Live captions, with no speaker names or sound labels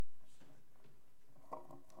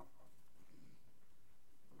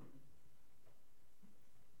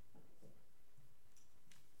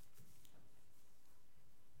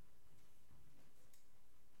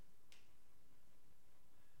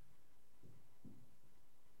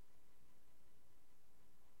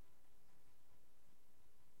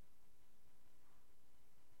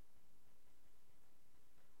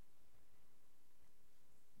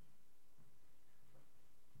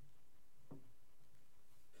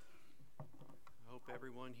Hope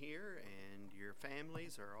everyone here and your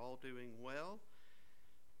families are all doing well.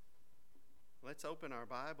 Let's open our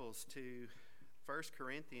Bibles to 1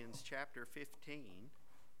 Corinthians chapter 15.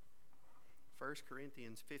 1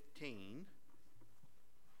 Corinthians 15.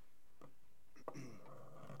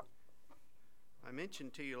 I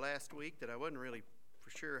mentioned to you last week that I wasn't really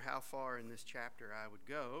for sure how far in this chapter I would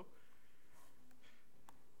go.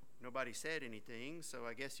 Nobody said anything, so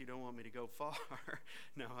I guess you don't want me to go far.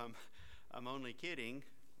 No, I'm only kidding.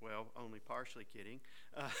 Well, only partially kidding.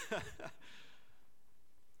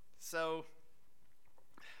 So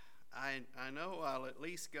I know I'll at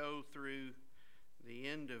least go through the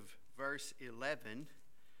end of verse 11,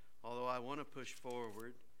 although I want to push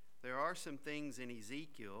forward. There are some things in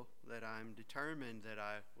Ezekiel that I'm determined that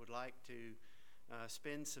I would like to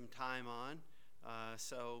spend some time on.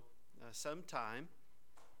 So sometime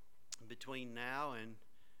between now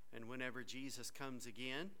and whenever Jesus comes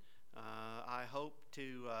again, I hope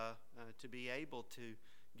to be able to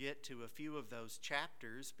get to a few of those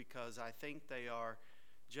chapters, because I think they are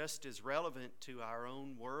just as relevant to our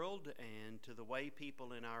own world and to the way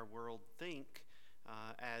people in our world think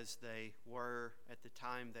as they were at the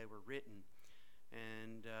time they were written.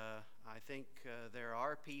 And I think there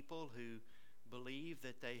are people who believe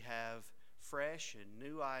that they have fresh and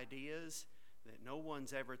new ideas that no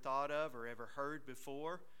one's ever thought of or ever heard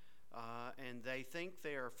before, and they think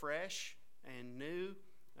they are fresh and new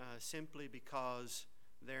simply because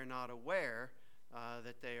they're not aware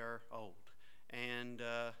that they are old. And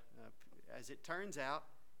as it turns out,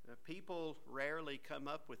 people rarely come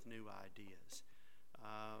up with new ideas.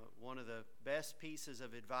 One of the best pieces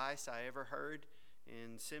of advice I ever heard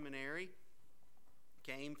in seminary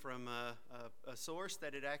came from a source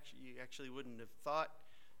that you actually wouldn't have thought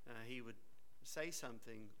he would say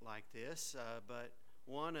something like this, but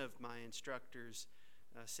one of my instructors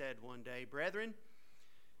said one day, "Brethren,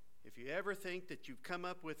 if you ever think that you've come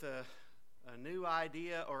up with a new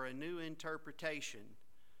idea or a new interpretation,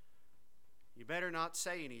 you better not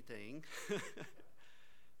say anything,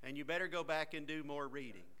 and you better go back and do more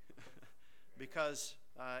reading." Because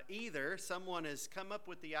either someone has come up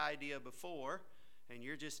with the idea before and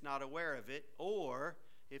you're just not aware of it, or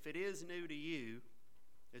if it is new to you,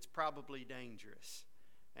 it's probably dangerous.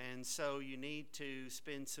 And so you need to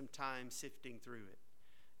spend some time sifting through it.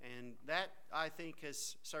 And that, I think,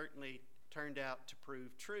 has certainly turned out to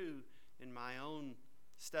prove true in my own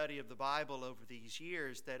study of the Bible over these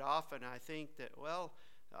years, that often I think that,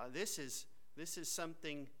 this is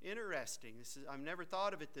something interesting. I've never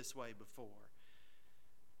thought of it this way before.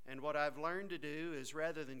 And what I've learned to do is,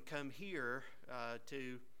 rather than come here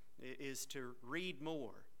to read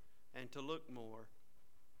more and to look more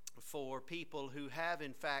for people who have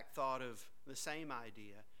in fact thought of the same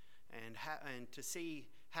idea, and to see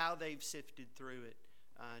how they've sifted through it,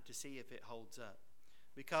 to see if it holds up.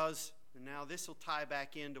 Because now this will tie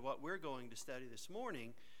back into what we're going to study this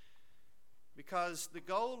morning, because the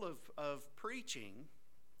goal of preaching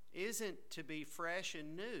isn't to be fresh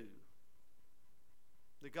and new.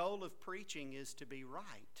 The goal of preaching is to be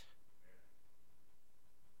right.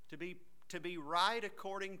 To be right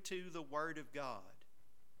according to the Word of God.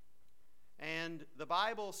 And the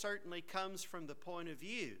Bible certainly comes from the point of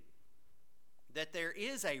view that there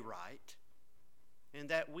is a right, and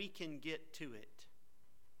that we can get to it,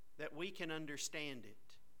 that we can understand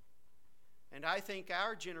it. And I think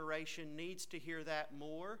our generation needs to hear that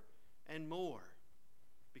more and more,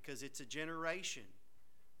 because it's a generation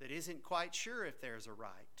that isn't quite sure if there's a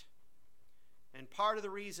right. And part of the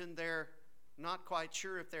reason they're not quite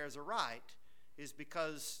sure if there's a right is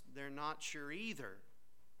because they're not sure either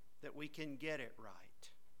that we can get it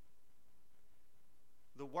right.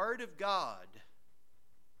 The Word of God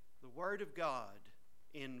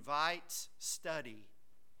invites study.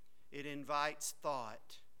 It invites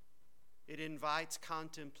thought. It invites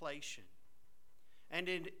contemplation. And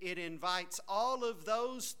it invites all of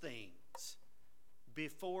those things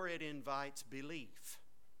before it invites belief.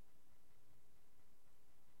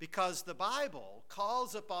 Because the Bible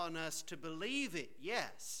calls upon us to believe it,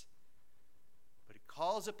 yes, but it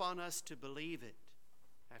calls upon us to believe it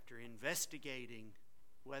after investigating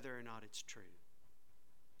whether or not it's true.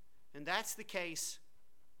 And that's the case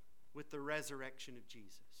with the resurrection of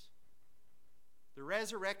Jesus. The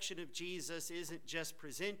resurrection of Jesus isn't just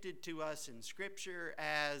presented to us in Scripture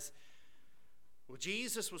as, well,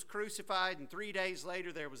 Jesus was crucified and 3 days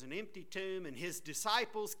later there was an empty tomb and his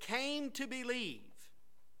disciples came to believe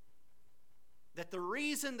that the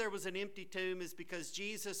reason there was an empty tomb is because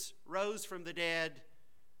Jesus rose from the dead.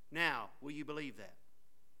 Now, will you believe that?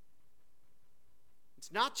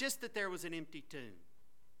 It's not just that there was an empty tomb.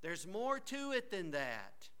 There's more to it than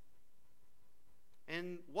that.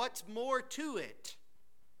 And what's more to it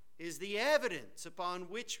is the evidence upon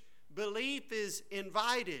which belief is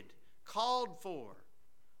invited, called for.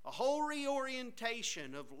 A whole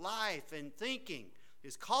reorientation of life and thinking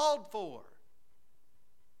is called for.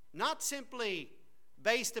 Not simply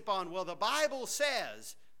based upon, well, the Bible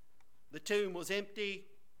says the tomb was empty,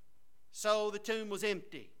 so the tomb was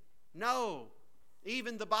empty. No,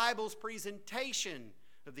 even the Bible's presentation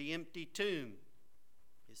of the empty tomb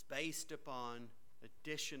is based upon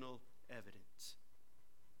additional evidence.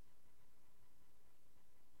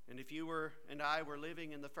 And if you and I were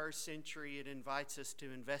living in the first century, it invites us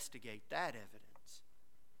to investigate that evidence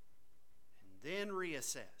and then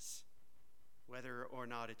reassess whether or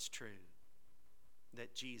not it's true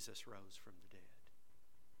that Jesus rose from the dead.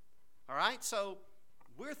 All right, so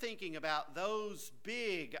we're thinking about those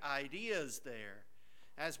big ideas there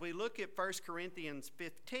as we look at 1 Corinthians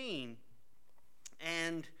 15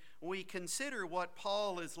 and we consider what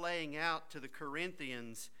Paul is laying out to the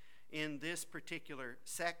Corinthians in this particular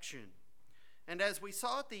section. And as we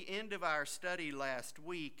saw at the end of our study last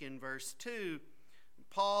week in verse 2,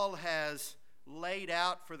 Paul has laid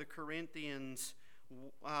out for the Corinthians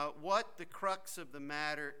what the crux of the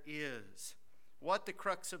matter is. What the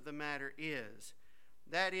crux of the matter is.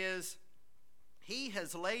 That is, he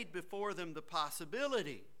has laid before them the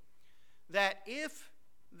possibility that if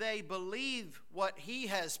they believe what he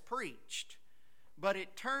has preached, but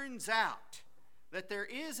it turns out that there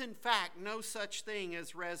is in fact no such thing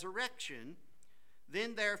as resurrection,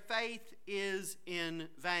 then their faith is in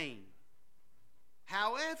vain.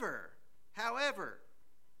 However,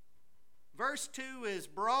 verse 2 is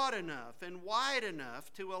broad enough and wide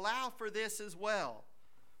enough to allow for this as well.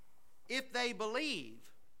 If they believe,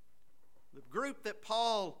 the group that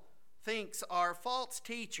Paul thinks are false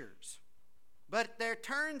teachers, but there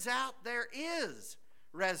turns out there is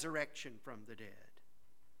resurrection from the dead,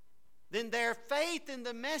 then their faith in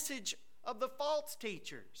the message of the false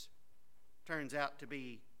teachers turns out to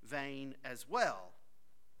be vain as well.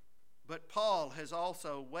 But Paul has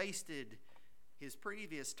also wasted his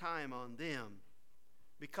previous time on them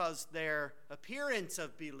because their appearance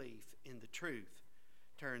of belief in the truth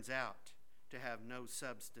turns out to have no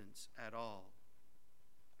substance at all.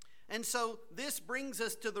 And so this brings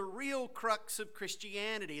us to the real crux of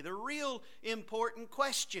Christianity, the real important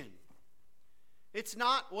question. It's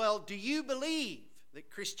not, well, do you believe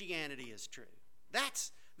that Christianity is true?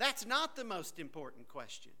 That's not the most important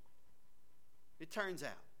question. It turns out.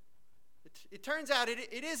 It turns out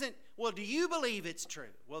it isn't, well, do you believe it's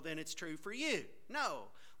true? Well, then it's true for you. No.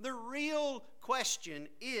 The real question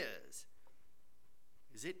is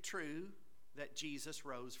it true that Jesus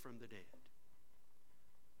rose from the dead?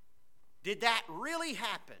 Did that really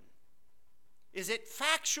happen? Is it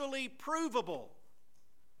factually provable?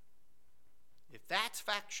 If that's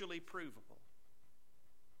factually provable,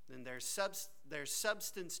 then there's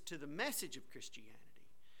substance to the message of Christianity.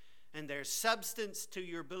 And there's substance to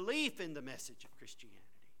your belief in the message of Christianity.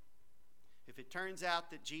 If it turns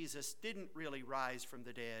out that Jesus didn't really rise from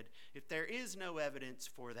the dead, if there is no evidence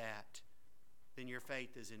for that, then your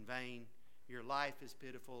faith is in vain. Your life is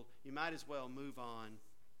pitiful. You might as well move on.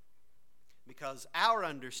 Because our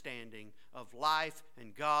understanding of life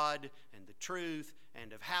and God and the truth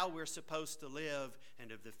and of how we're supposed to live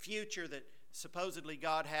and of the future that supposedly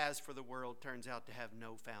God has for the world turns out to have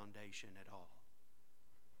no foundation at all.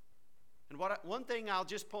 And one thing I'll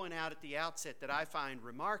just point out at the outset that I find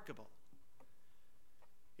remarkable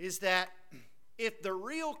is that if the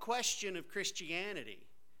real question of Christianity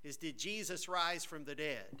is, did Jesus rise from the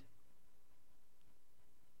dead?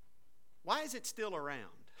 Why is it still around?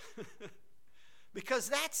 Because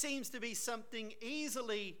that seems to be something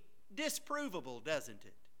easily disprovable, doesn't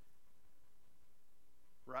it?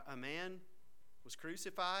 A man was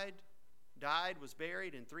crucified, died, was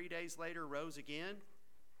buried, and 3 days later rose again.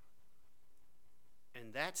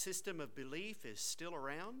 And that system of belief is still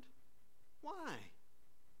around?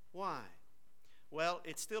 Why? Well,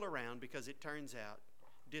 it's still around because it turns out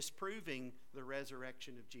disproving the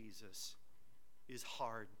resurrection of Jesus is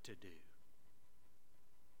hard to do.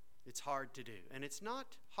 It's hard to do. And it's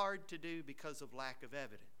not hard to do because of lack of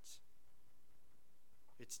evidence.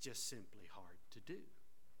 It's just simply hard to do.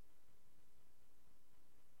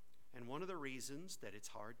 And one of the reasons that it's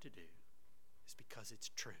hard to do is because it's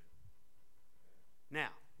true. Now,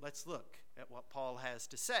 let's look at what Paul has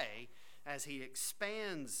to say as he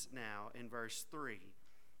expands now in verse 3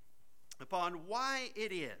 upon why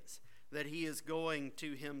it is that he is going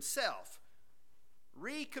to himself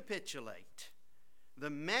recapitulate the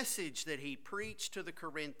message that he preached to the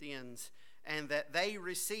Corinthians and that they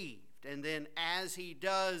received. And then as he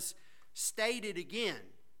does state it again,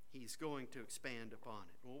 he's going to expand upon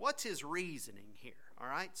it. Well, what's his reasoning here? All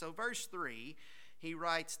right, so verse 3, he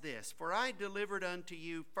writes this, "For I delivered unto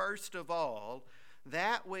you first of all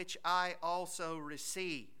that which I also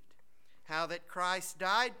received, how that Christ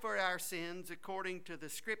died for our sins according to the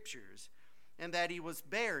Scriptures, and that he was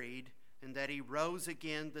buried, and that he rose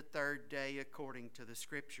again the third day according to the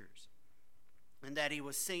Scriptures, and that he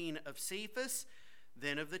was seen of Cephas,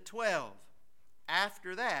 then of the 12.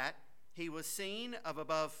 After that, he was seen of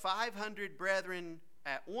above 500 brethren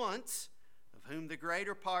at once, of whom the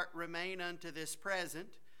greater part remain unto this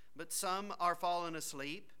present, but some are fallen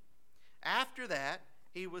asleep. After that,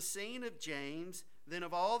 he was seen of James, then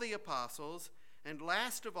of all the apostles, and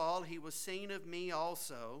last of all, he was seen of me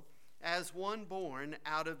also, as one born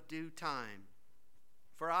out of due time.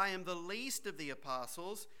 For I am the least of the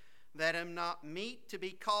apostles, that am not meet to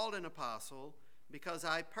be called an apostle, because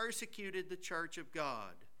I persecuted the church of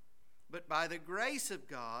God. But by the grace of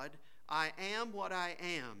God, I am what I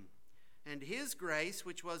am. And his grace,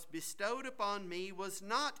 which was bestowed upon me, was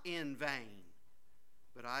not in vain.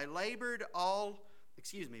 But I labored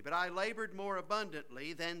more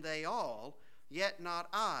abundantly than they all, yet not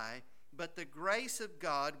I, but the grace of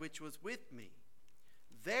God which was with me.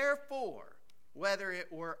 Therefore, whether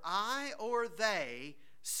it were I or they,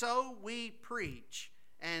 so we preach,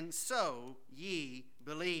 and so ye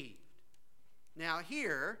believed." Now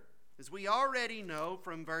here, as we already know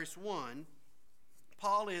from verse 1,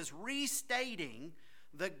 Paul is restating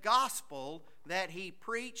the gospel that he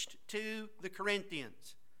preached to the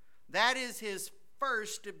Corinthians. That is his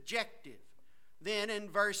first objective. Then in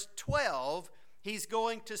verse 12, he's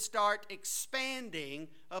going to start expanding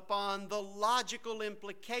upon the logical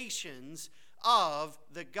implications of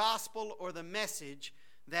the gospel or the message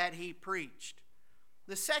that he preached.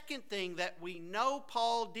 The second thing that we know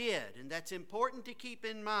Paul did, and that's important to keep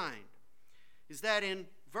in mind, is that in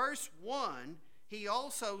verse 1, he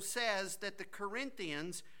also says that the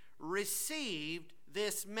Corinthians received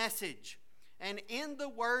this message. And in the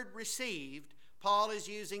word received, Paul is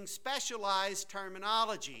using specialized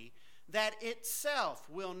terminology that itself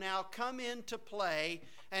will now come into play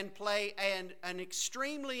and play an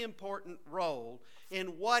extremely important role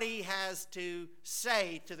in what he has to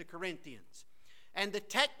say to the Corinthians. And the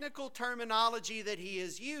technical terminology that he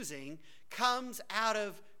is using comes out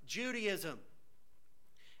of Judaism.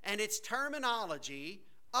 And it's terminology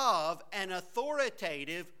of an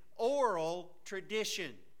authoritative oral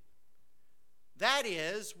tradition. That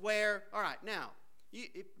is where, all right, now,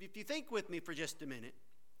 if you think with me for just a minute,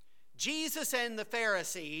 Jesus and the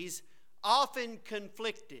Pharisees often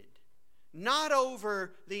conflicted, not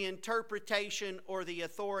over the interpretation or the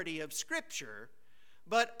authority of Scripture,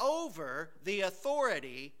 but over the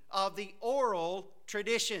authority of the oral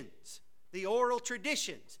traditions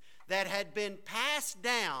that had been passed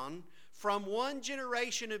down from one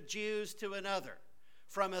generation of Jews to another,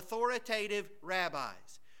 from authoritative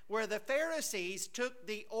rabbis, where the Pharisees took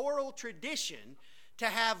the oral tradition to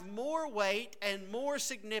have more weight and more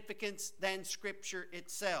significance than Scripture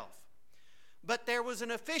itself. But there was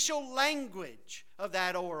an official language of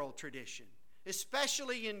that oral tradition,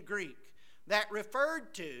 especially in Greek, that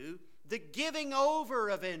referred to the giving over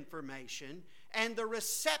of information and the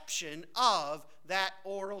reception of that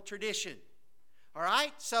oral tradition. All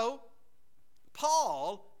right, so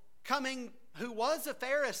Paul, who was a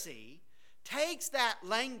Pharisee, takes that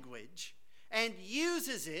language and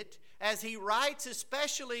uses it as he writes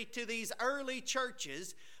especially to these early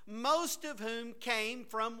churches, most of whom came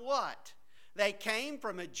from what? They came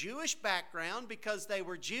from a Jewish background because they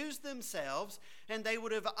were Jews themselves, and they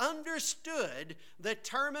would have understood the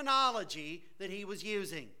terminology that he was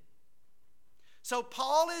using. So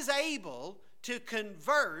Paul is able to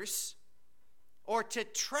converse, or to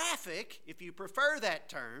traffic, if you prefer that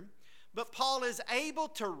term, but Paul is able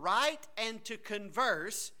to write and to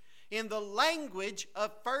converse in the language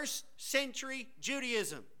of first century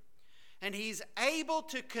Judaism. And he's able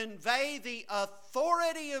to convey the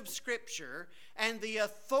authority of Scripture and the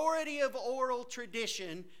authority of oral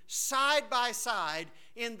tradition side by side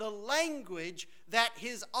in the language that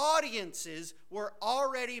his audiences were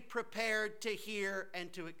already prepared to hear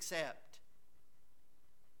and to accept.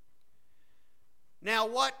 Now,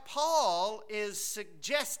 what Paul is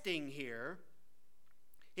suggesting here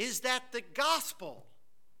is that the gospel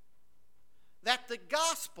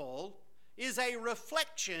is a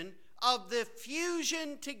reflection of the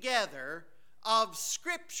fusion together of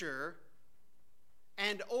Scripture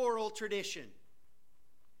and oral tradition.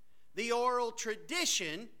 The oral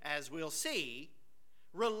tradition, as we'll see,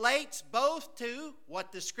 relates both to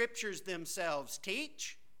what the Scriptures themselves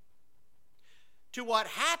teach, to what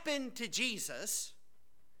happened to Jesus,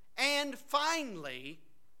 and finally,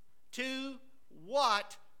 to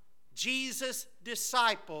what Jesus'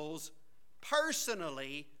 disciples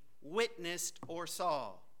personally witnessed or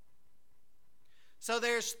saw. So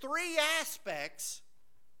there's three aspects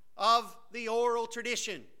of the oral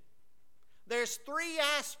tradition. There's three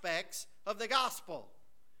aspects of the gospel.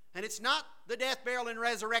 And it's not the death, burial, and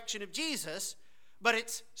resurrection of Jesus, but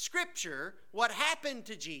it's Scripture, what happened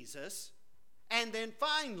to Jesus, and then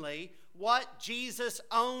finally, what Jesus'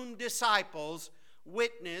 own disciples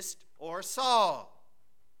witnessed or saw.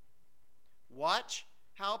 Watch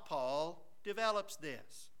how Paul develops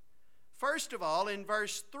this. First of all, in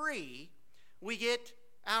verse 3, we get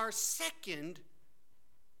our second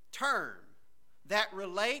term that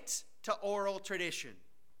relates to oral tradition,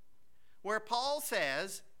 where Paul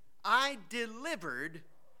says, I delivered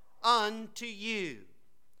unto you.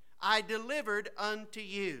 I delivered unto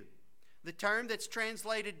you. The term that's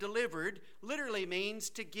translated delivered literally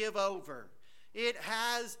means to give over. It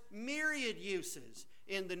has myriad uses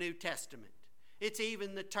in the New Testament. It's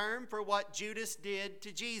even the term for what Judas did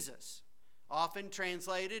to Jesus, often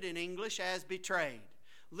translated in English as betrayed,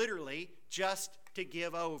 literally just to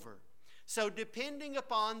give over. So depending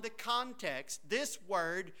upon the context, this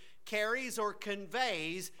word carries or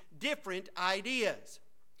conveys different ideas.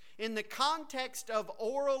 In the context of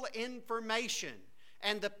oral information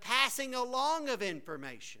and the passing along of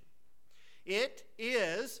information, it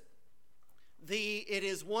is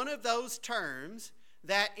one of those terms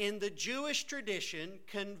that in the Jewish tradition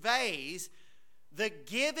conveys the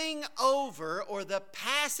giving over or the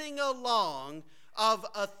passing along of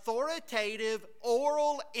authoritative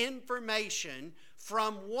oral information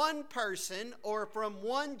from one person or from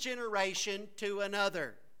one generation to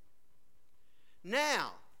another.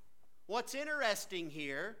 Now, what's interesting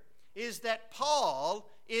here is that Paul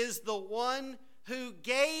is the one who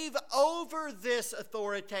gave over this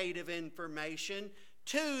authoritative information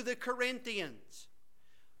to the Corinthians.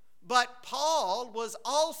 But Paul was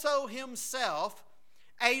also himself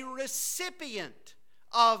a recipient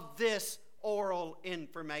of this oral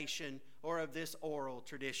information or of this oral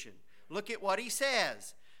tradition. Look at what he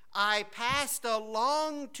says. I passed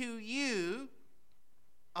along to you,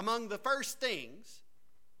 among the first things,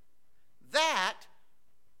 that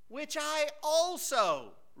which I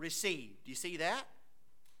also received. Do you see that?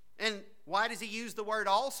 And why does he use the word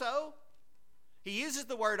also? He uses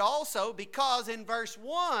the word also because in verse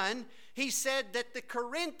 1, he said that the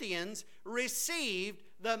Corinthians received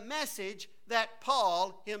the message that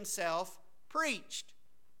Paul himself preached.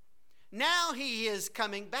 Now he is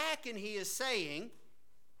coming back and he is saying,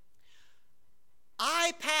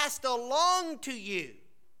 I passed along to you.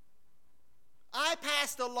 I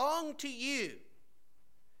passed along to you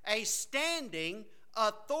a standing,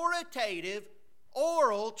 authoritative,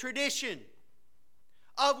 oral tradition,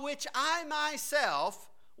 of which I myself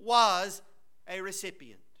was a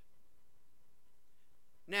recipient.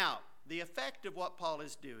 Now, the effect of what Paul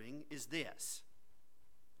is doing is this.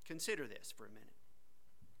 Consider this for a minute.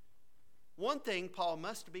 One thing Paul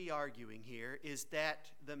must be arguing here is that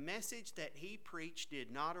the message that he preached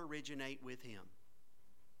did not originate with him.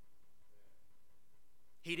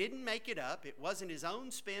 He didn't make it up. It wasn't his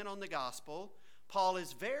own spin on the gospel. Paul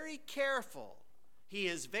is very careful. He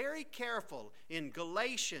is very careful in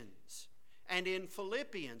Galatians and in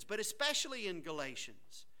Philippians, but especially in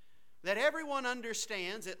Galatians, that everyone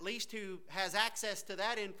understands, at least who has access to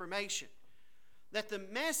that information, that the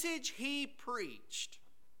message he preached,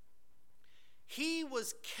 he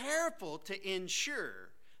was careful to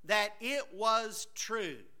ensure that it was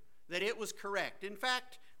true, that it was correct. In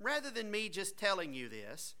fact, rather than me just telling you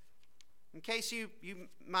this, in case you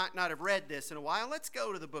might not have read this in a while, let's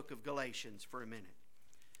go to the book of Galatians for a minute.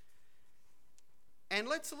 And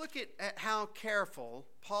let's look at how careful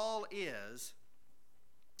Paul is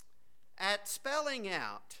at spelling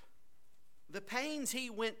out the pains he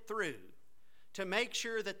went through to make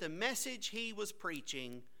sure that the message he was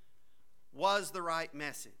preaching was the right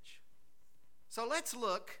message. So let's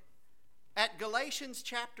look at Galatians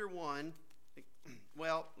chapter 1.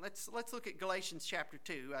 Well, let's look at Galatians chapter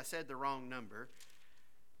 2. I said the wrong number.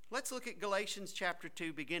 Let's look at Galatians chapter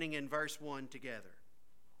 2, beginning in verse 1 together.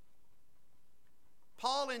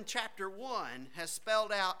 Paul in chapter 1 has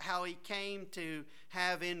spelled out how he came to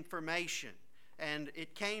have information. And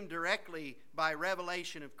it came directly by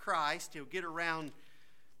revelation of Christ. He'll get around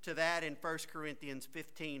to that in 1 Corinthians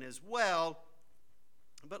 15 as well.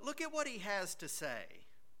 But look at what he has to say.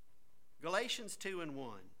 Galatians 2 and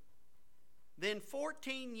 1. Then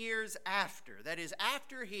 14 years after, that is,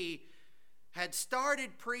 after he had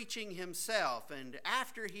started preaching himself and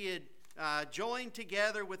after he had joined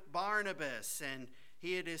together with Barnabas and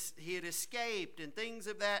he had escaped and things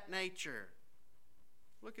of that nature.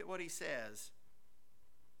 Look at what he says.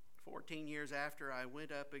 14 years after, I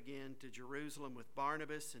went up again to Jerusalem with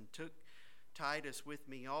Barnabas and took Titus with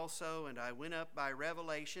me also, and I went up by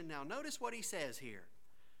revelation. Now notice what he says here.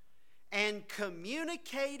 And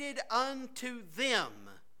communicated unto them.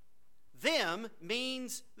 Them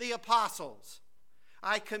means the apostles.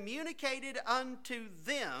 I communicated unto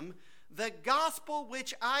them the gospel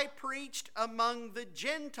which I preached among the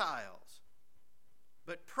Gentiles,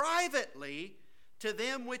 but privately to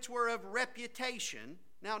them which were of reputation.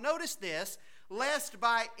 Now notice this, lest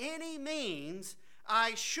by any means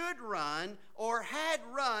I should run or had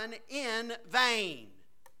run in vain.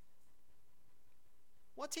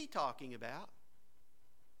 What's he talking about?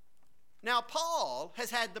 Now, Paul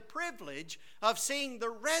has had the privilege of seeing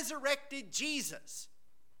the resurrected Jesus.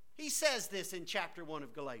 He says this in chapter 1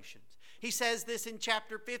 of Galatians. He says this in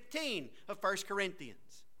chapter 15 of 1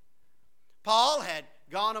 Corinthians. Paul had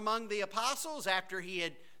gone among the apostles after he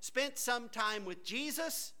had spent some time with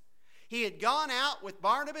Jesus. He had gone out with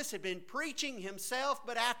Barnabas, had been preaching himself,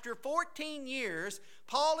 but after 14 years,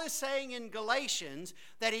 Paul is saying in Galatians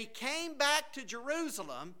that he came back to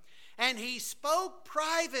Jerusalem and he spoke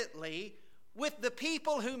privately with the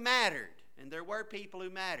people who mattered. And there were people who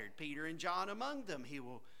mattered, Peter and John among them, he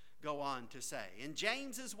will go on to say, and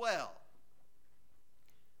James as well.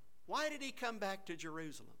 Why did he come back to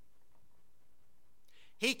Jerusalem?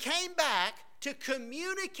 He came back to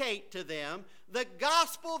communicate to them the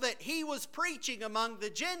gospel that he was preaching among the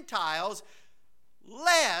Gentiles,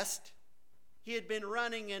 lest he had been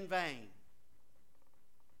running in vain.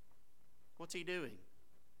 What's he doing?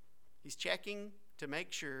 He's checking to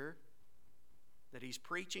make sure that he's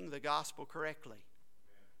preaching the gospel correctly.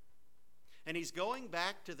 And he's going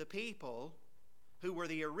back to the people who were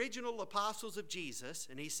the original apostles of Jesus,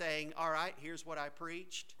 and he's saying, all right, here's what I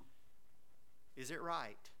preached. Is it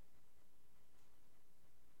right?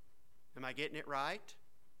 Am I getting it right?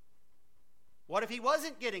 What if he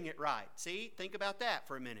wasn't getting it right? See, think about that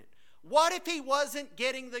for a minute. What if he wasn't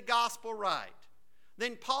getting the gospel right?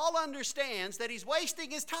 Then Paul understands that he's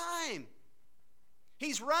wasting his time.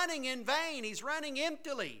 He's running in vain. He's running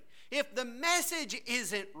emptily. If the message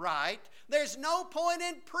isn't right, there's no point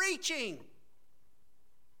in preaching.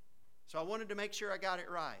 So I wanted to make sure I got it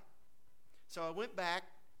right. So I went back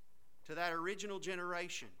to that original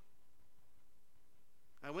generation.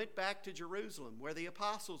 I went back to Jerusalem where the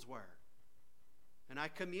apostles were. And I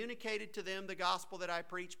communicated to them the gospel that I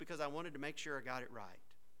preached because I wanted to make sure I got it right.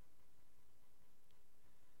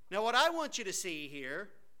 Now what I want you to see here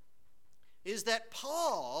is that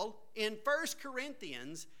Paul in 1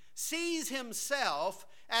 Corinthians sees himself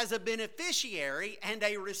as a beneficiary and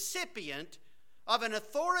a recipient of an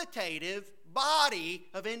authoritative body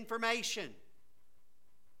of information.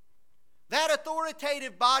 That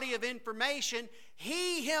authoritative body of information,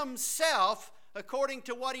 he himself, according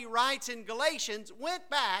to what he writes in Galatians, went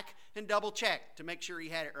back and double-checked to make sure he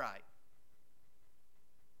had it right.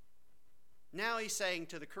 Now he's saying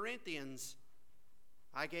to the Corinthians,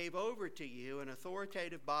 I gave over to you an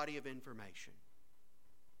authoritative body of information,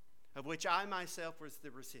 of which I myself was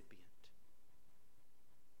the recipient.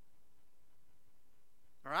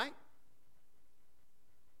 All right?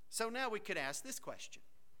 So now we could ask this question.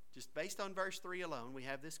 Just based on verse 3 alone, we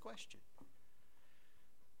have this question.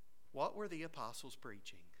 What were the apostles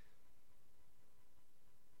preaching?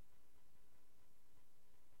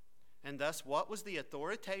 And thus, what was the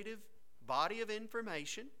authoritative body of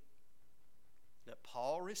information that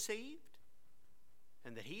Paul received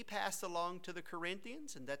and that he passed along to the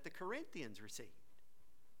Corinthians and that the Corinthians received?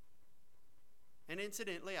 And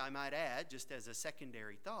incidentally, I might add, just as a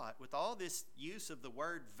secondary thought, with all this use of the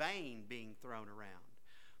word vain being thrown around,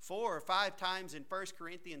 4 or 5 times in 1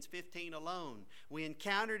 Corinthians 15 alone, we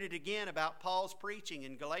encountered it again about Paul's preaching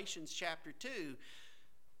in Galatians chapter 2.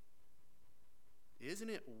 Isn't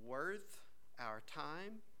it worth our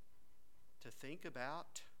time to think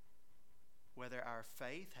about whether our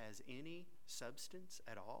faith has any substance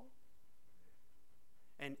at all?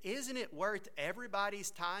 And isn't it worth everybody's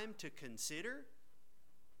time to consider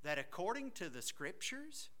that according to the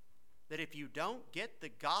Scriptures, that if you don't get the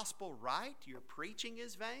gospel right, your preaching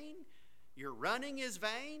is vain, your running is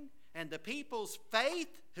vain, and the people's faith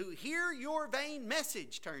who hear your vain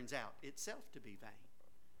message turns out itself to be vain?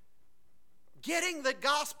 Getting the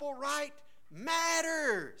gospel right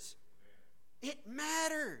matters. It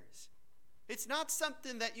matters. It's not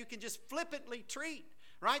something that you can just flippantly treat.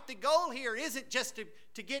 right? The goal here isn't just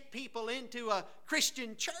to get people into a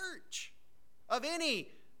Christian church of any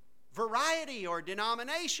variety or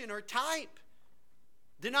denomination or type.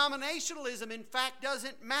 Denominationalism, in fact,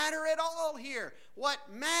 doesn't matter at all here. What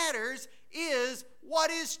matters is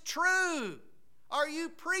what is true. Are you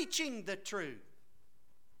preaching the truth?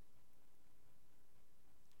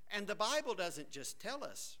 And the Bible doesn't just tell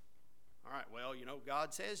us, all right, well,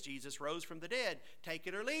 God says Jesus rose from the dead. Take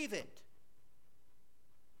it or leave it.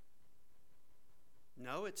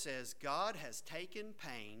 No, it says God has taken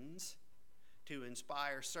pains to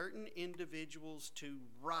inspire certain individuals to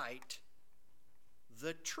write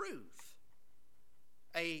the truth.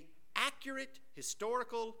 An accurate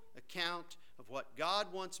historical account of what God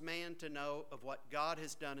wants man to know of what God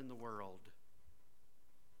has done in the world.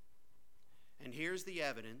 And here's the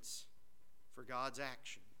evidence for God's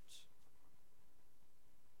actions.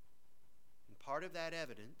 And part of that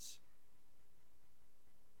evidence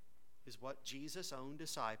is what Jesus' own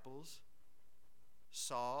disciples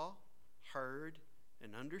saw, heard,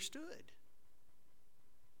 and understood.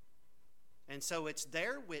 And so it's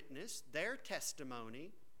their witness, their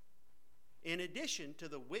testimony, in addition to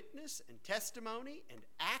the witness and testimony and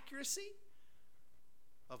accuracy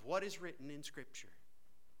of what is written in Scripture.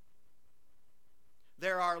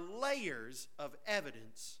 There are layers of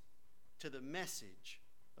evidence to the message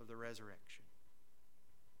of the resurrection.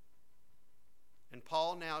 And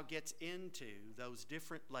Paul now gets into those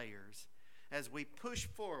different layers as we push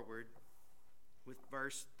forward with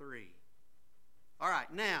verse 3. All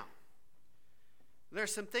right, now,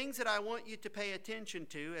 there's some things that I want you to pay attention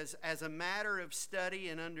to as a matter of study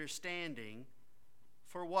and understanding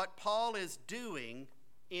for what Paul is doing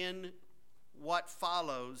in what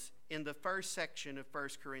follows in the first section of 1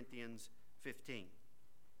 Corinthians 15.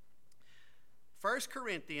 1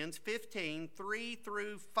 Corinthians 15, 3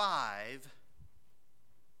 through 5,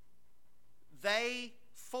 they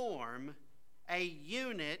form a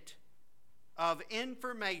unit of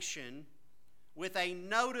information with a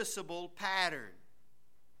noticeable pattern.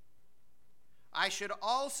 I should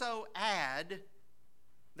also add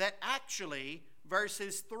that actually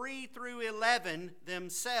verses 3 through 11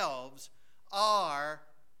 themselves are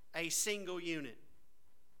a single unit.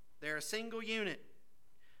 They're a single unit.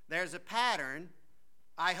 There's a pattern.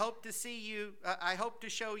 I hope to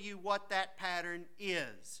show you what that pattern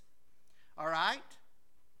is. All right?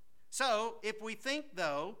 So, if we think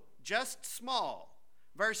though, just small,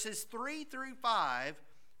 verses 3 through 5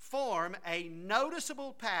 form a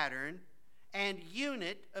noticeable pattern and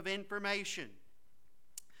unit of information.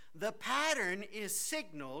 The pattern is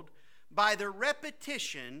signaled by the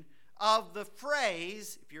repetition of the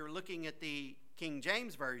phrase, if you're looking at the King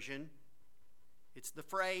James Version, it's the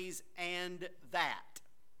phrase, and that.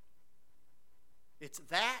 It's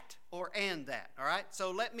that or and that, all right?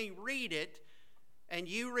 So let me read it, and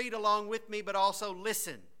you read along with me, but also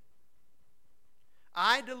listen.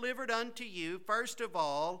 I delivered unto you, first of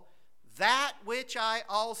all, that which I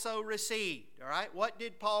also received, all right? What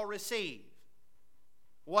did Paul receive?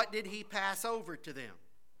 What did he pass over to them?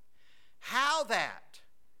 How that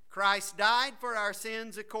Christ died for our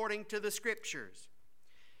sins according to the Scriptures,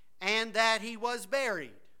 and that he was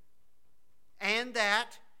buried, and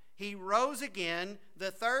that he rose again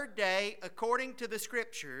the third day according to the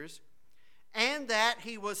Scriptures, and that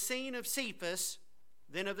he was seen of Cephas,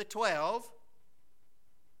 then of the 12.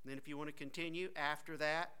 Then if you want to continue after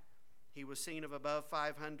that, he was seen of above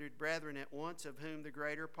 500 brethren at once, of whom the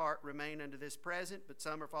greater part remain unto this present, but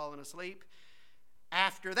some are fallen asleep.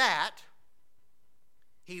 After that,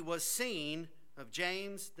 he was seen of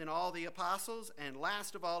James, then all the apostles, and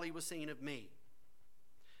last of all he was seen of me.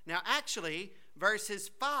 Now actually, verses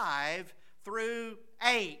 5 through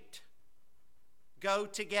 8 go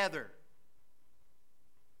together.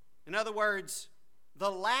 In other words,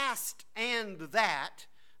 the last and that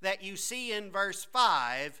you see in verse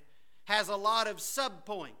 5 has a lot of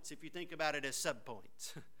subpoints, if you think about it as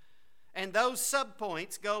subpoints. And those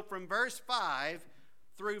subpoints go from verse 5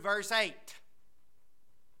 through verse 8.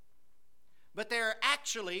 But there are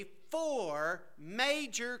actually 4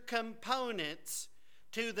 major components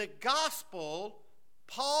to the gospel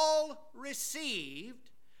Paul received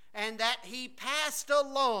and that he passed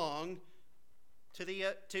along to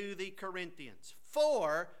the Corinthians.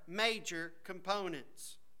 4 major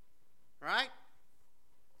components. Right?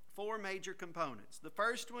 4 major components. The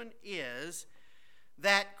first one is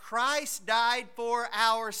that Christ died for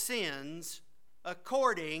our sins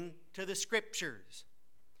according to the Scriptures.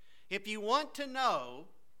 If you want to know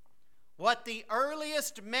what the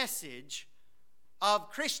earliest message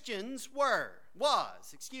of Christians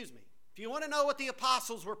if you want to know what the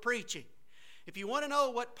apostles were preaching, If you want to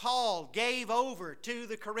know what Paul gave over to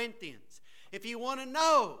the Corinthians, if you want to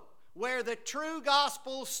know where the true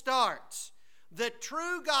gospel starts, the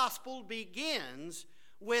true gospel begins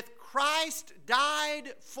with Christ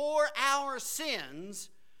died for our sins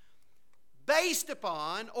based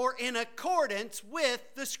upon or in accordance with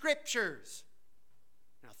the Scriptures.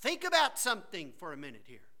 Now think about something for a minute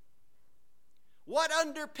here. What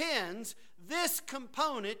underpins this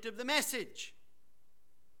component of the message?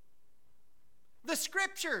 The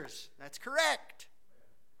Scriptures. That's correct.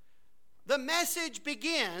 The message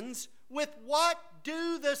begins with what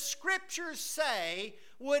do the Scriptures say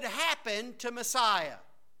would happen to Messiah?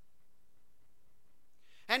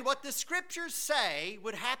 And what the Scriptures say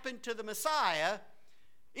would happen to the Messiah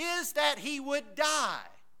is that he would die.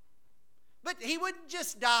 But he wouldn't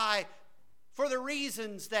just die for the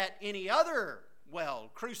reasons that any other,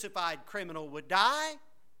 crucified criminal would die.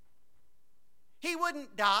 He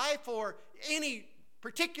wouldn't die for any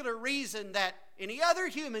particular reason that any other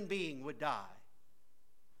human being would die.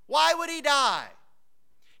 Why would he die?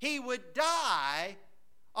 He would die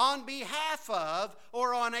on behalf of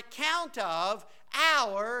or on account of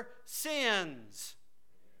our sins.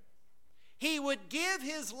 He would give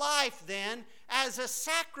his life then as a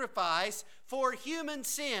sacrifice for human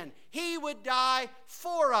sin. He would die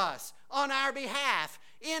for us, on our behalf,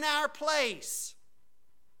 in our place.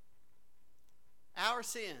 Our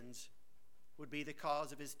sins would be the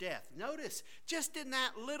cause of his death. Notice, just in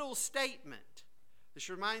that little statement, this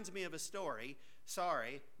reminds me of a story.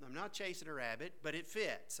 Sorry, I'm not chasing a rabbit, but it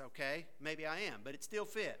fits, okay? Maybe I am, but it still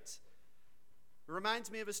fits. It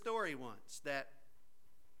reminds me of a story once that,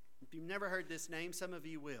 if you've never heard this name, some of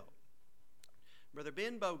you will. Brother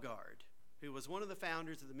Ben Bogard, who was one of the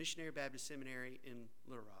founders of the Missionary Baptist Seminary in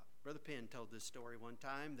Little Rock. Brother Penn told this story one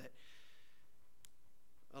time that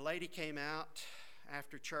a lady came out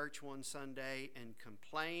after church one Sunday and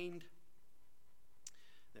complained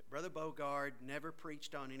that Brother Bogard never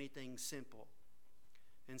preached on anything simple.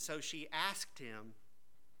 And so she asked him,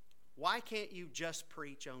 why can't you just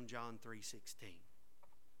preach on John 3:16?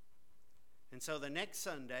 And so the next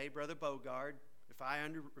Sunday, Brother Bogard, if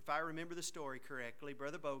I remember the story correctly,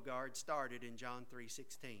 Brother Bogard started in John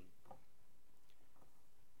 3:16.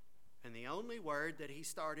 And the only word that he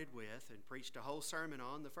started with and preached a whole sermon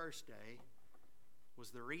on the first day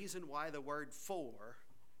was the reason why the word for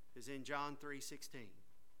is in John 3:16.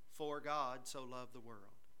 For God so loved the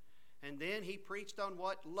world. And then he preached on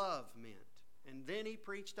what love meant. And then he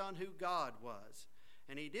preached on who God was.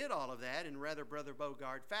 And he did all of that in rather Brother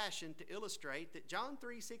Bogard fashion to illustrate that John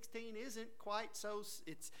 3:16 isn't quite so,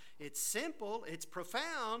 it's simple, it's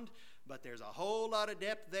profound, but there's a whole lot of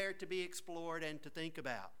depth there to be explored and to think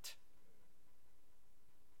about.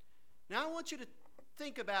 Now I want you to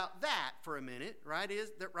think about that for a minute, right?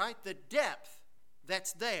 The depth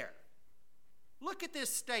that's there. Look at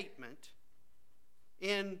this statement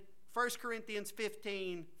in 1 Corinthians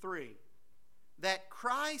 15:3. That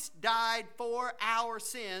Christ died for our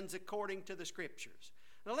sins according to the Scriptures.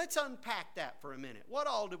 Now let's unpack that for a minute. What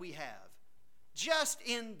all do we have just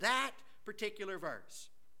in that particular verse?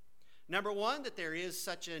 Number one, that there is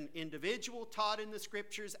such an individual taught in the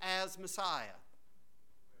Scriptures as Messiah.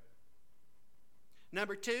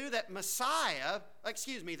 Number two, that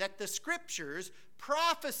that the Scriptures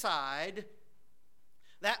prophesied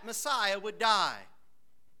that Messiah would die.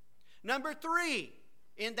 Number three,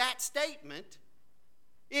 in that statement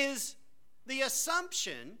is the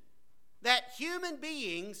assumption that human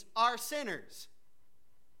beings are sinners.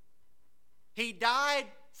 He died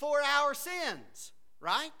for our sins,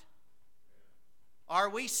 right? Are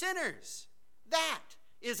we sinners? That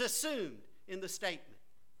is assumed in the statement.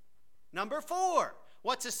 Number four,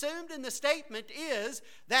 what's assumed in the statement is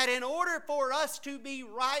that in order for us to be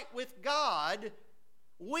right with God,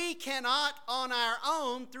 we cannot on our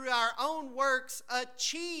own, through our own works,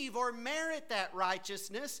 achieve or merit that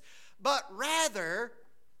righteousness, but rather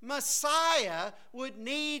Messiah would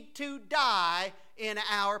need to die in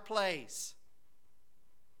our place.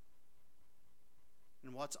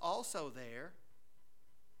 And what's also there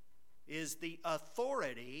is the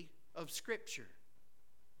authority of Scripture.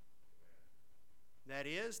 That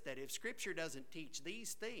is, that if Scripture doesn't teach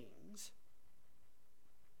these things,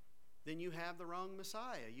 then you have the wrong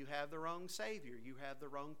Messiah. You have the wrong Savior. You have the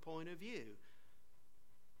wrong point of view.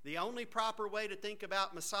 The only proper way to think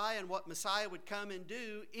about Messiah and what Messiah would come and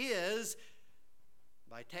do is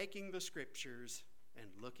by taking the Scriptures and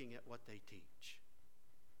looking at what they teach.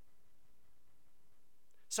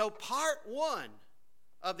 So part one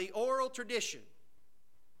of the oral tradition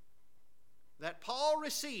that Paul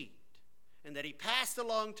received and that he passed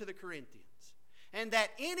along to the Corinthians, and that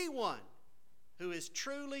anyone who is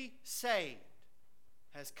truly saved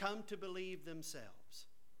has come to believe themselves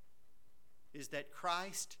is that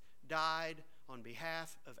Christ died on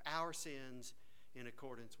behalf of our sins in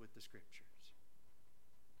accordance with the Scriptures.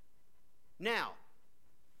 Now,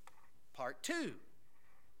 part 2.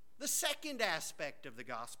 The second aspect of the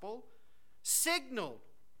gospel, signaled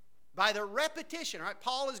by the repetition. All right,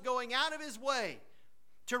 Paul is going out of his way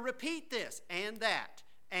to repeat this and that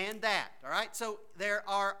and that. All right, so there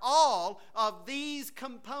are all of these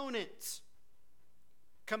components.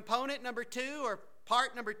 Component number 2, or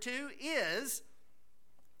part number 2, is,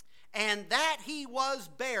 and that he was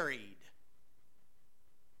buried.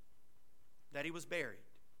 That he was buried.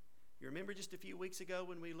 You remember just a few weeks ago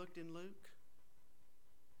when we looked in Luke?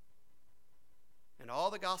 And all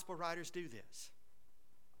the gospel writers do this.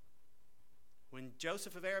 When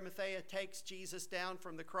Joseph of Arimathea takes Jesus down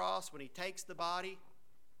from the cross, when he takes the body,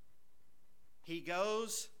 he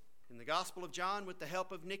goes in the Gospel of John with the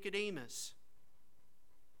help of Nicodemus.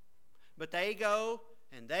 But they go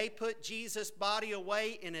and they put Jesus' body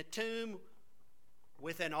away in a tomb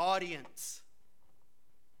with an audience.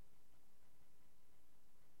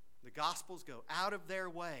 The Gospels go out of their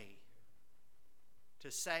way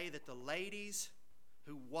to say that the ladies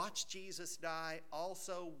who watched Jesus die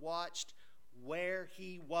also watched where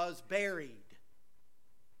he was buried.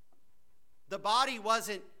 The body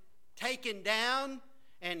wasn't taken down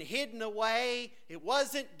and hidden away. It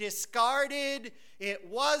wasn't discarded. It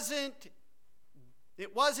wasn't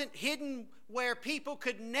hidden where people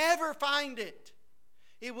could never find it.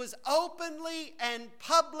 It was openly and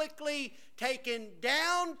publicly taken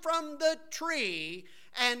down from the tree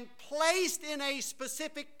and placed in a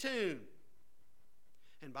specific tomb.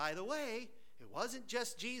 And by the way, it wasn't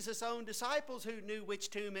just Jesus' own disciples who knew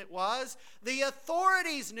which tomb it was. The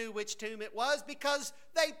authorities knew which tomb it was because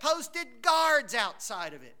they posted guards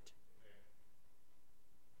outside of it.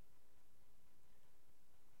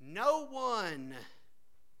 No one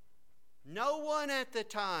at the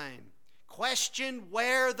time questioned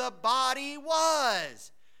where the body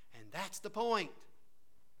was. And that's the point.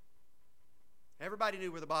 Everybody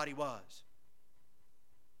knew where the body was.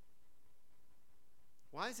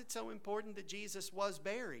 Why is it so important that Jesus was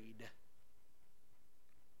buried?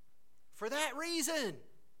 For that reason.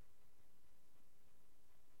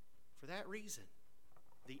 For that reason.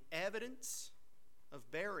 The evidence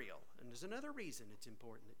of burial. And there's another reason it's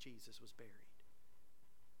important that Jesus was buried.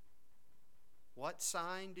 What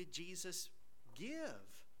sign did Jesus give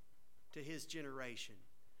to his generation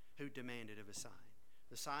who demanded of a sign?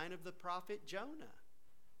 The sign of the prophet Jonah.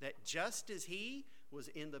 That just as he was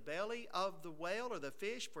in the belly of the whale or the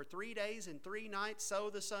fish for 3 days and 3 nights, so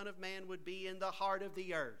the Son of Man would be in the heart of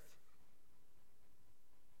the earth.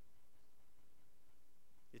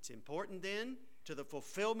 It's important then to the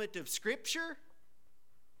fulfillment of Scripture,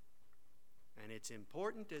 and it's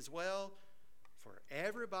important as well for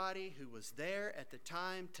everybody who was there at the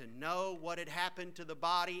time to know what had happened to the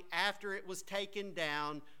body after it was taken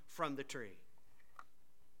down from the tree.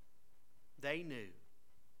 They knew.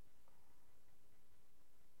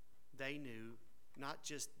 They knew not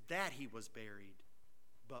just that he was buried,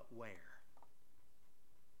 but where.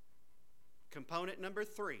 Component number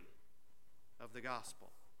 3 of the gospel.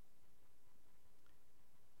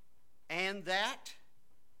 And that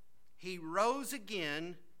he rose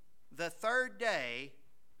again the 3rd day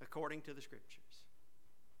according to the Scriptures.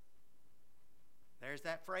 There's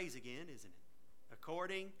that phrase again, isn't it?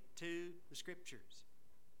 According to the Scriptures.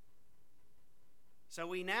 So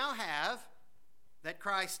we now have that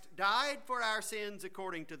Christ died for our sins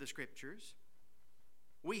according to the Scriptures.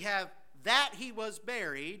 We have that he was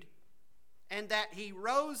buried, and that he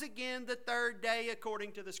rose again the 3rd day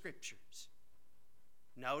according to the Scriptures.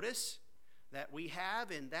 Notice that we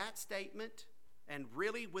have in that statement, and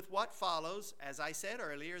really with what follows, as I said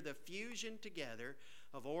earlier, the fusion together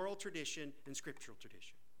of oral tradition and scriptural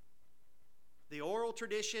tradition. The oral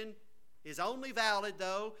tradition is only valid,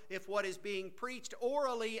 though, if what is being preached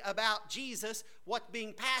orally about Jesus, what's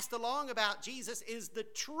being passed along about Jesus, is the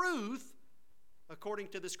truth according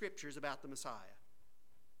to the Scriptures about the Messiah.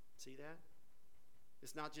 See that?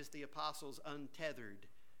 It's not just the apostles untethered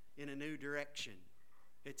in a new direction.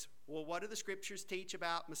 It's, well, what do the Scriptures teach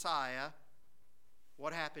about Messiah?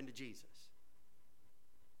 What happened to Jesus?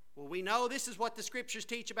 Well, we know this is what the Scriptures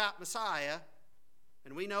teach about Messiah,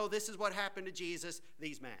 and we know this is what happened to Jesus.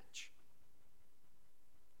 These match.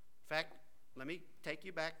 In fact, let me take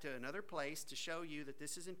you back to another place to show you that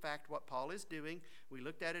this is in fact what Paul is doing. We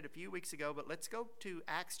looked at it a few weeks ago, but let's go to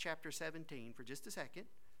Acts chapter 17 for just a second.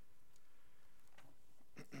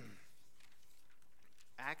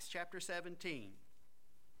 Acts chapter 17.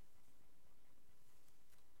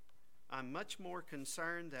 I'm much more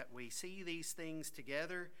concerned that we see these things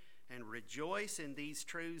together and rejoice in these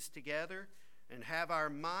truths together and have our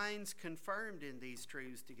minds confirmed in these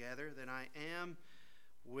truths together than I am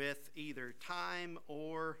with either time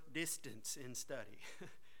or distance in study.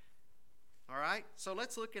 All right, so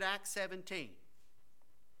let's look at Acts 17.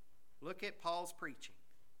 Look at Paul's preaching.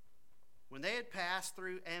 When they had passed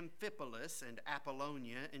through Amphipolis and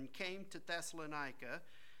Apollonia and came to Thessalonica,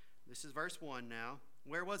 this is verse 1 now,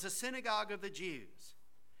 where was a synagogue of the Jews.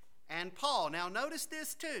 And Paul, now notice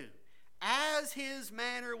this too, as his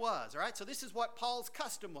manner was. All right, so this is what Paul's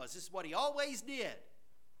custom was. This is what he always did.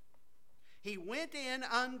 He went in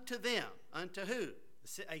unto them. Unto who?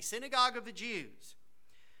 A synagogue of the Jews.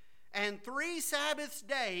 And 3 Sabbath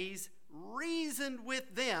days reasoned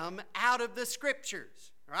with them out of the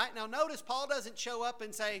Scriptures. All right, now notice Paul doesn't show up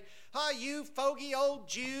and say, "Oh, you fogey old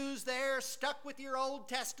Jews there, stuck with your Old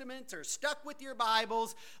Testaments or stuck with your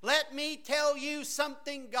Bibles, let me tell you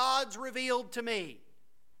something God's revealed to me."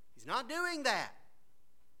 He's not doing that.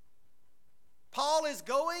 Paul is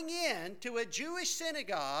going into a Jewish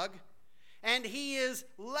synagogue and he is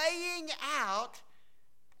laying out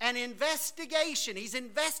an investigation. He's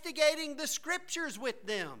investigating the Scriptures with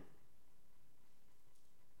them.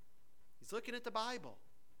 He's looking at the Bible.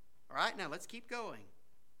 All right, now let's keep going.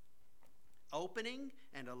 Opening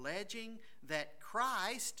and alleging that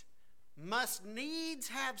Christ must needs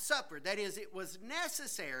have suffered. That is, it was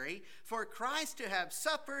necessary for Christ to have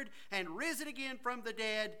suffered and risen again from the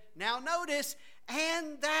dead. Now notice,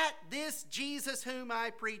 and that this Jesus whom I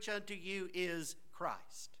preach unto you is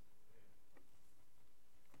Christ.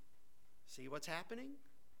 See what's happening?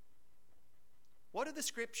 What do the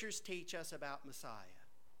Scriptures teach us about Messiah?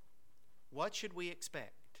 What should we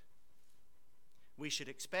expect? We should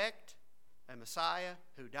expect a Messiah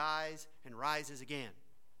who dies and rises again.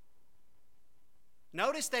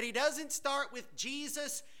 Notice that he doesn't start with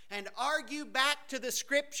Jesus and argue back to the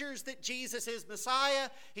Scriptures that Jesus is Messiah.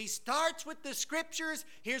 He starts with the Scriptures.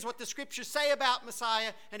 Here's what the Scriptures say about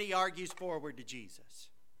Messiah, and he argues forward to Jesus.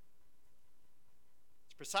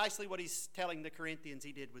 It's precisely what he's telling the Corinthians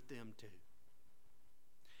he did with them too.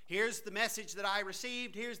 Here's the message that I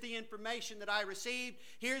received. Here's the information that I received.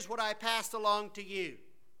 Here's what I passed along to you.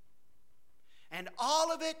 And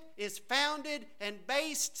all of it is founded and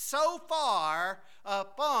based so far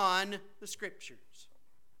upon the Scriptures.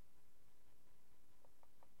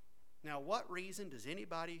 Now, what reason does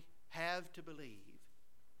anybody have to believe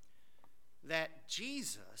that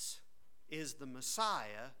Jesus is the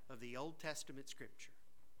Messiah of the Old Testament Scripture?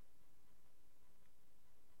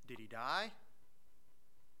 Did he die?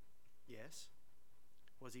 Yes.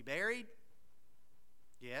 Was he buried?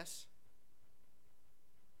 Yes.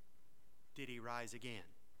 Did he rise again?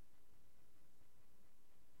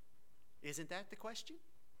 Isn't that the question?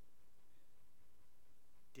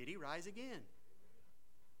 Did he rise again?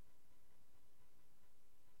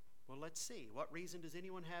 Well, let's see. What reason does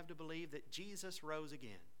anyone have to believe that Jesus rose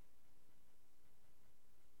again?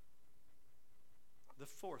 The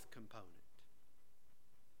fourth component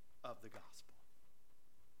of the gospel.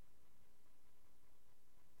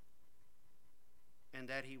 And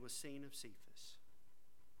that he was seen of Cephas,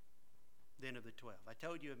 then of the 12. I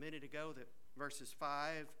told you a minute ago that verses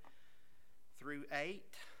 5 through 8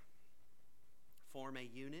 form a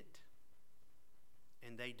unit,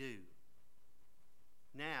 and they do.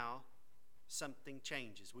 Now, something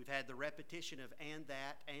changes. We've had the repetition of and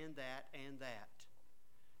that, and that, and that.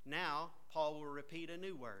 Now, Paul will repeat a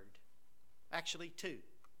new word. Actually, 2.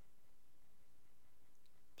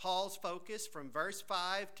 Paul's focus from verse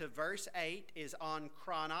 5 to verse 8 is on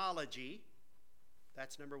chronology.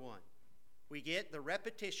 That's number 1. We get the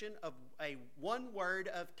repetition of a one word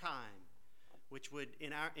of time, which would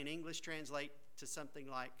in English translate to something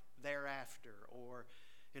like thereafter, or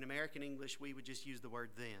in American English we would just use the word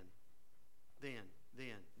then.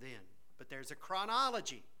 Then. But there's a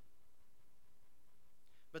chronology.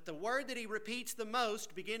 But the word that he repeats the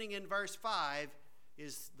most, beginning in verse 5,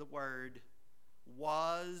 is the word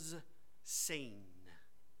was seen.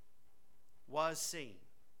 Was seen.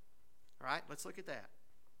 All right, let's look at that.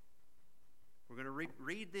 We're going to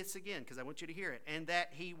read this again because I want you to hear it. And that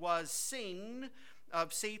he was seen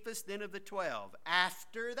of Cephas, then of the 12.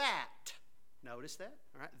 After that, notice that?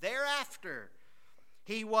 All right. Thereafter,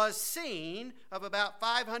 he was seen of about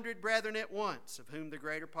 500 brethren at once, of whom the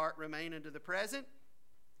greater part remain unto the present,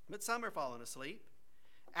 but some are fallen asleep.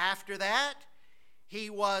 After that, he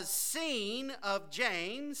was seen of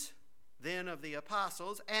James, then of the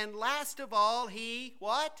apostles, and last of all, he,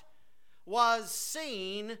 what? Was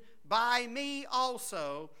seen by me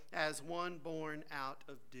also as one born out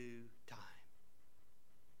of due time.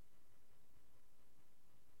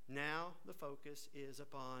 Now the focus is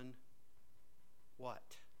upon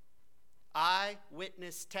what?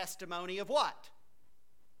 Eyewitness testimony of what?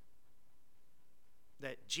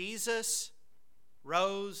 That Jesus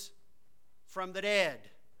rose from the dead.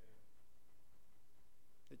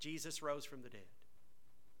 That Jesus rose from the dead.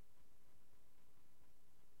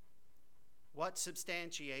 What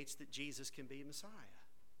substantiates that Jesus can be Messiah?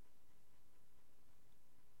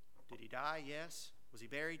 Did he die? Yes. Was he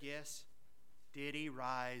buried? Yes. Did he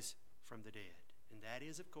rise from the dead? And that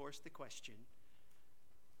is, of course, the question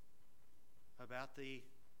about the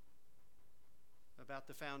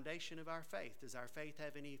foundation of our faith. Does our faith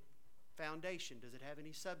have any foundation? Does it have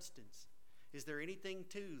any substance? Is there anything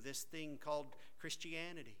to this thing called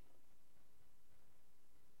Christianity?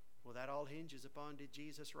 Well, that all hinges upon, did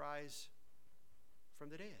Jesus rise from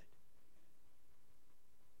the dead?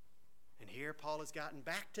 And here Paul has gotten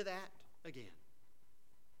back to that again.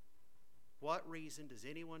 What reason does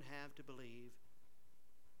anyone have to believe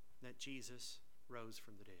that Jesus rose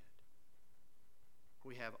from the dead?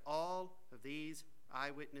 We have all of these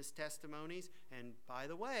eyewitness testimonies, and by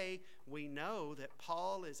the way, we know that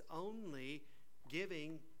Paul is only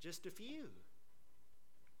giving just a few.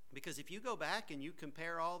 Because if you go back and you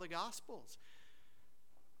compare all the Gospels,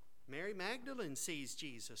 Mary Magdalene sees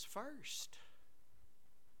Jesus first.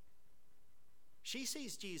 She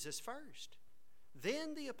sees Jesus first.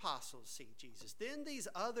 Then the apostles see Jesus. Then these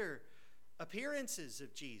other appearances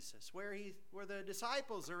of Jesus, where the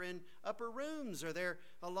disciples are in upper rooms, or they're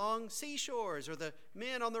along seashores, or the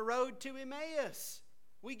men on the road to Emmaus.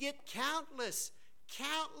 We get countless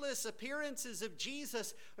appearances of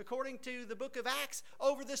Jesus, according to the book of Acts,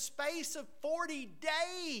 over the space of 40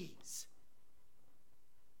 days.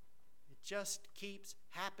 It just keeps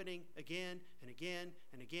happening again and again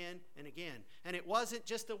and again and again. And it wasn't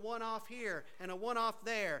just a one-off here and a one-off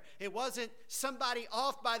there. It wasn't somebody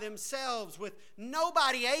off by themselves with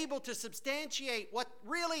nobody able to substantiate what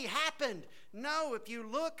really happened. No, if you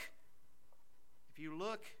look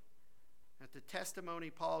at the testimony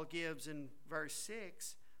Paul gives in verse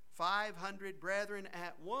 6, 500 brethren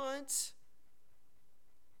at once.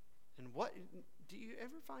 And what do you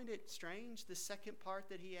ever find it strange, the second part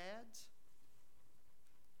that he adds?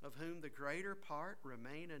 Of whom the greater part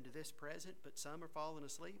remain unto this present, but some are fallen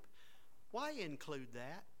asleep. Why include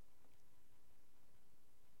that?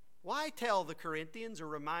 Why tell the Corinthians or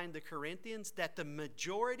remind the Corinthians that the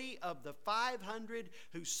majority of the 500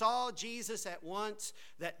 who saw Jesus at once,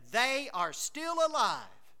 that they are still alive?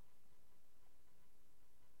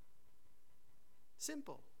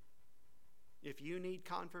 Simple. If you need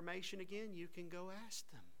confirmation again, you can go ask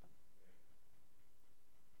them.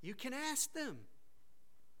 You can ask them.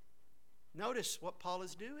 Notice what Paul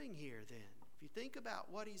is doing here then. If you think about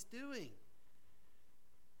what he's doing,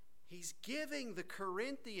 he's giving the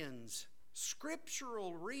Corinthians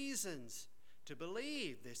scriptural reasons to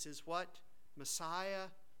believe this is what would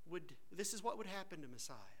happen to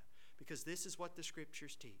Messiah, because this is what the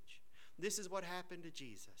scriptures teach. This is what happened to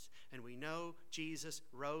Jesus. And we know Jesus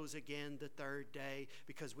rose again the third day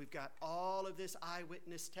because we've got all of this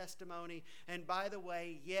eyewitness testimony. And by the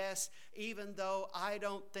way, yes, even though I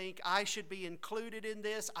don't think I should be included in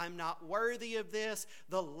this, I'm not worthy of this,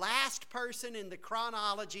 the last person in the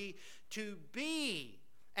chronology to be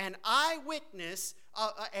an eyewitness,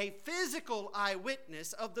 a physical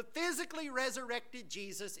eyewitness of the physically resurrected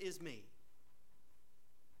Jesus is me.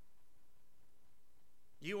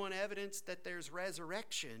 You want evidence that there's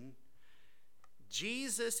resurrection?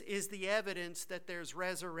 Jesus is the evidence that there's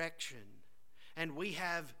resurrection. And we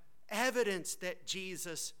have evidence that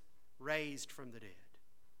Jesus raised from the dead.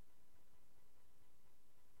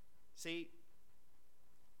 See,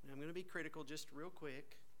 I'm going to be critical just real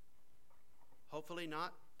quick. Hopefully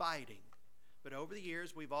not biting. But over the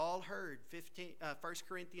years, we've all heard 1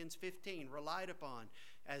 Corinthians 15 relied upon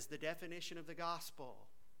as the definition of the gospel.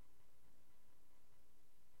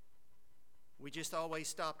 We just always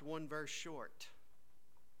stopped one verse short.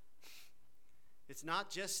 It's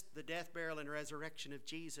not just the death, burial, and resurrection of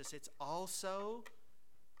Jesus. It's also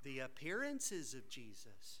the appearances of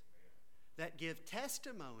Jesus that give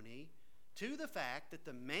testimony to the fact that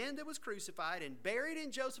the man that was crucified and buried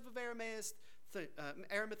in Joseph of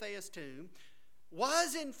Arimathea's tomb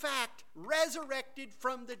was in fact resurrected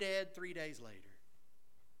from the dead 3 days later.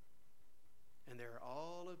 And there are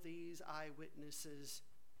all of these eyewitnesses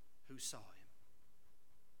who saw him.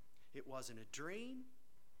 It wasn't a dream.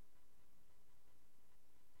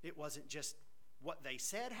 It wasn't just what they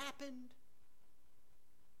said happened.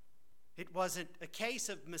 It wasn't a case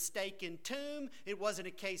of mistaken tomb. It wasn't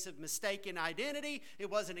a case of mistaken identity. It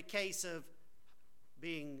wasn't a case of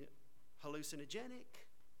being hallucinogenic.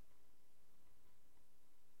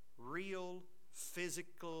 real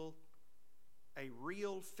physical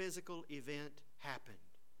event happened.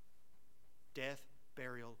 Death,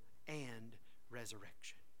 burial, and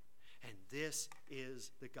resurrection. And this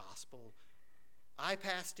is the gospel I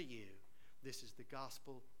pass to you. This is the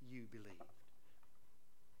gospel you believe.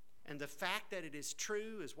 And the fact that it is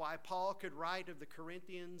true is why Paul could write of the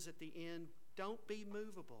Corinthians at the end, don't be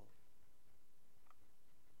movable.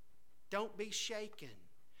 Don't be shaken.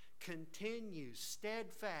 Continue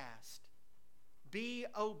steadfast. Be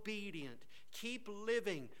obedient. Keep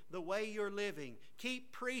living the way you're living.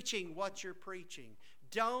 Keep preaching what you're preaching.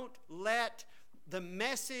 Don't let the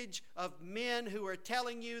message of men who are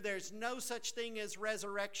telling you there's no such thing as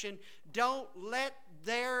resurrection, don't let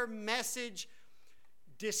their message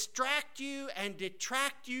distract you and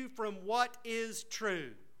detract you from what is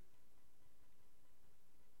true.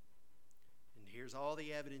 And here's all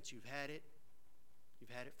the evidence you've had it.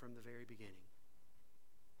 You've had it from the very beginning.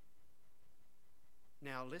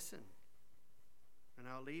 Now listen, and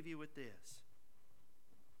I'll leave you with this.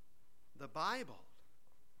 The Bible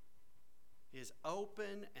is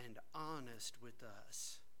open and honest with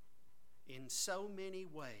us in so many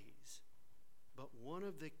ways. But one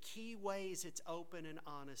of the key ways it's open and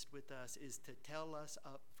honest with us is to tell us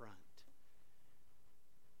up front,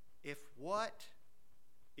 if what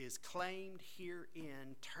is claimed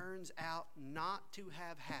herein turns out not to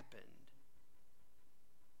have happened,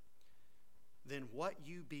 then what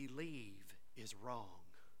you believe is wrong.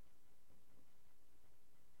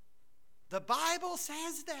 The Bible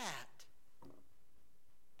says that.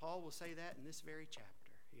 Paul will say that in this very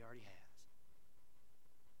chapter. He already has.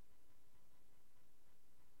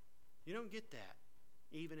 You don't get that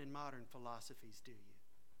even in modern philosophies, do you?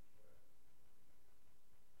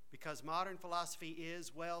 Because modern philosophy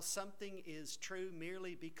is, well, something is true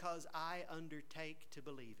merely because I undertake to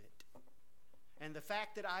believe it. And the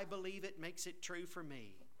fact that I believe it makes it true for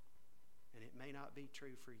me. And it may not be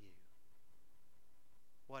true for you.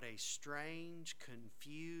 What a strange,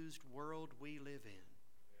 confused world we live in.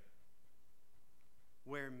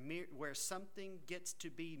 Where something gets to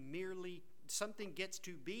be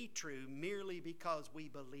true merely because we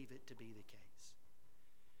believe it to be the case.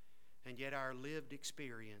 And yet our lived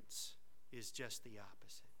experience is just the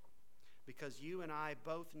opposite. Because you and I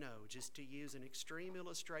both know, just to use an extreme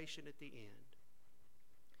illustration at the end,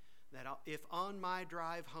 that if on my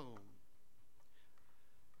drive home,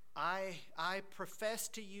 I profess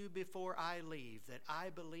to you before I leave that I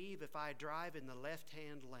believe if I drive in the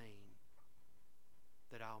left-hand lane,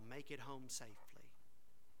 that I'll make it home safely.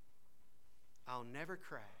 I'll never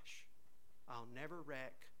crash. I'll never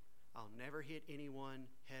wreck. I'll never hit anyone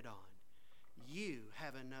head on. You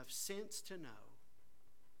have enough sense to know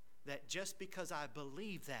that just because I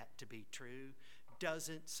believe that to be true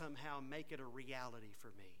doesn't somehow make it a reality for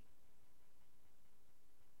me.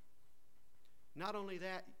 Not only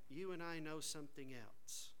that, you and I know something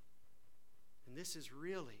else. And this is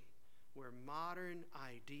really where modern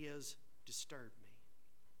ideas disturb me.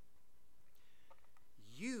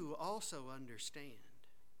 You also understand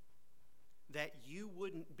that you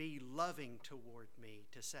wouldn't be loving toward me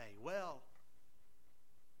to say, well,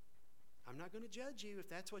 I'm not going to judge you if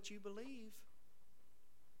that's what you believe.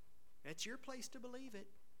 That's your place to believe it.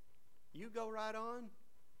 You go right on.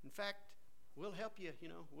 In fact, we'll help you,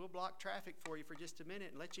 we'll block traffic for you for just a minute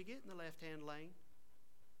and let you get in the left-hand lane.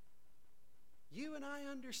 You and I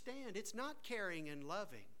understand it's not caring and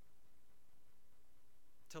loving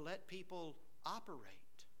to let people operate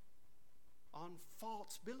on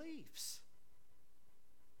false beliefs.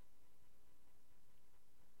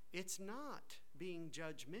 It's not being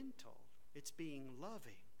judgmental. It's being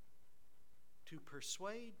loving to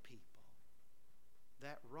persuade people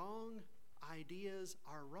that wrong ideas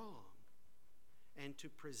are wrong and to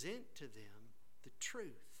present to them the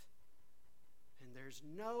truth. And there's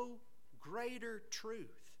no greater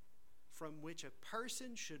truth from which a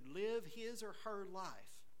person should live his or her life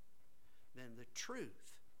than the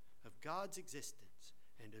truth of God's existence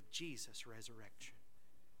and of Jesus' resurrection.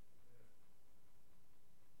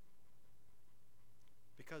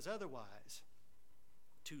 Because otherwise,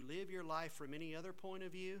 to live your life from any other point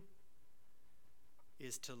of view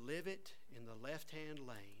is to live it in the left-hand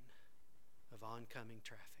lane of oncoming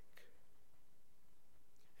traffic.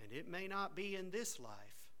 And it may not be in this life,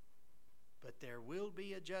 but there will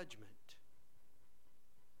be a judgment.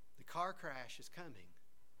 The car crash is coming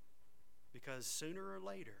because sooner or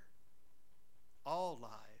later, all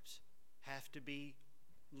lives have to be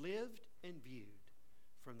lived and viewed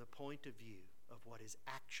from the point of view of what is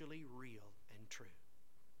actually real and true.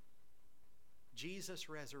 Jesus'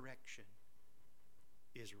 resurrection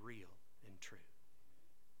is real and true.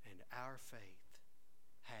 and our faith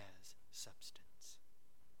has substance.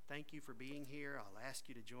 Thank you for being here. I'll ask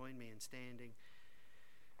you to join me in standing.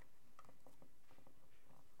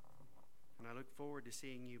 And I look forward to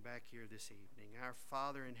seeing you back here this evening. Our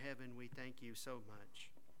Father in heaven, we thank you so much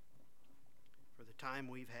for the time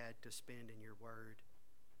we've had to spend in your word.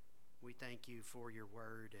 We thank you for your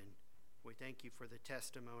word, and we thank you for the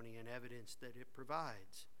testimony and evidence that it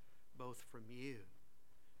provides, both from you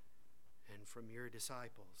and from your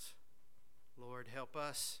disciples. Lord, help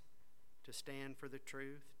us to stand for the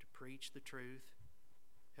truth, to preach the truth.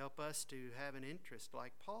 Help us to have an interest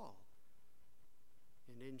like Paul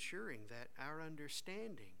in ensuring that our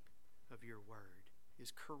understanding of your word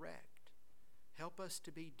is correct. Help us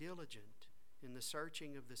to be diligent in the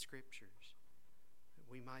searching of the Scriptures,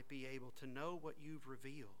 that we might be able to know what you've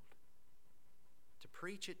revealed, to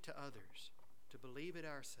preach it to others, to believe it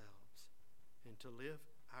ourselves, and to live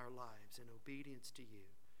our lives in obedience to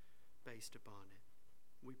you based upon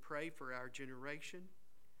it. We pray for our generation.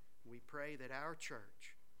 We pray that our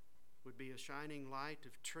church would be a shining light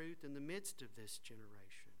of truth in the midst of this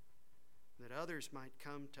generation, that others might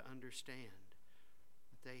come to understand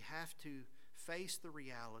that they have to face the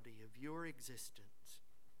reality of your existence.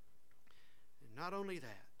 And not only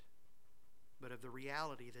that, but of the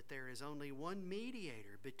reality that there is only one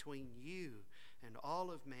mediator between you and all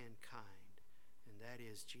of mankind, and that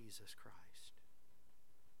is Jesus Christ.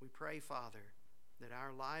 We pray, Father, that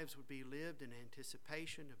our lives would be lived in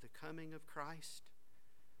anticipation of the coming of Christ,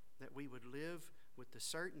 that we would live with the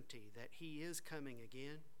certainty that he is coming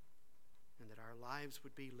again, and that our lives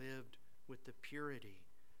would be lived with the purity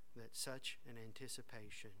that such an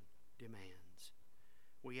anticipation demands.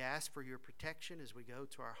 We ask for your protection as we go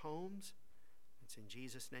to our homes. It's in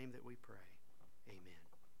Jesus' name that we pray. Amen.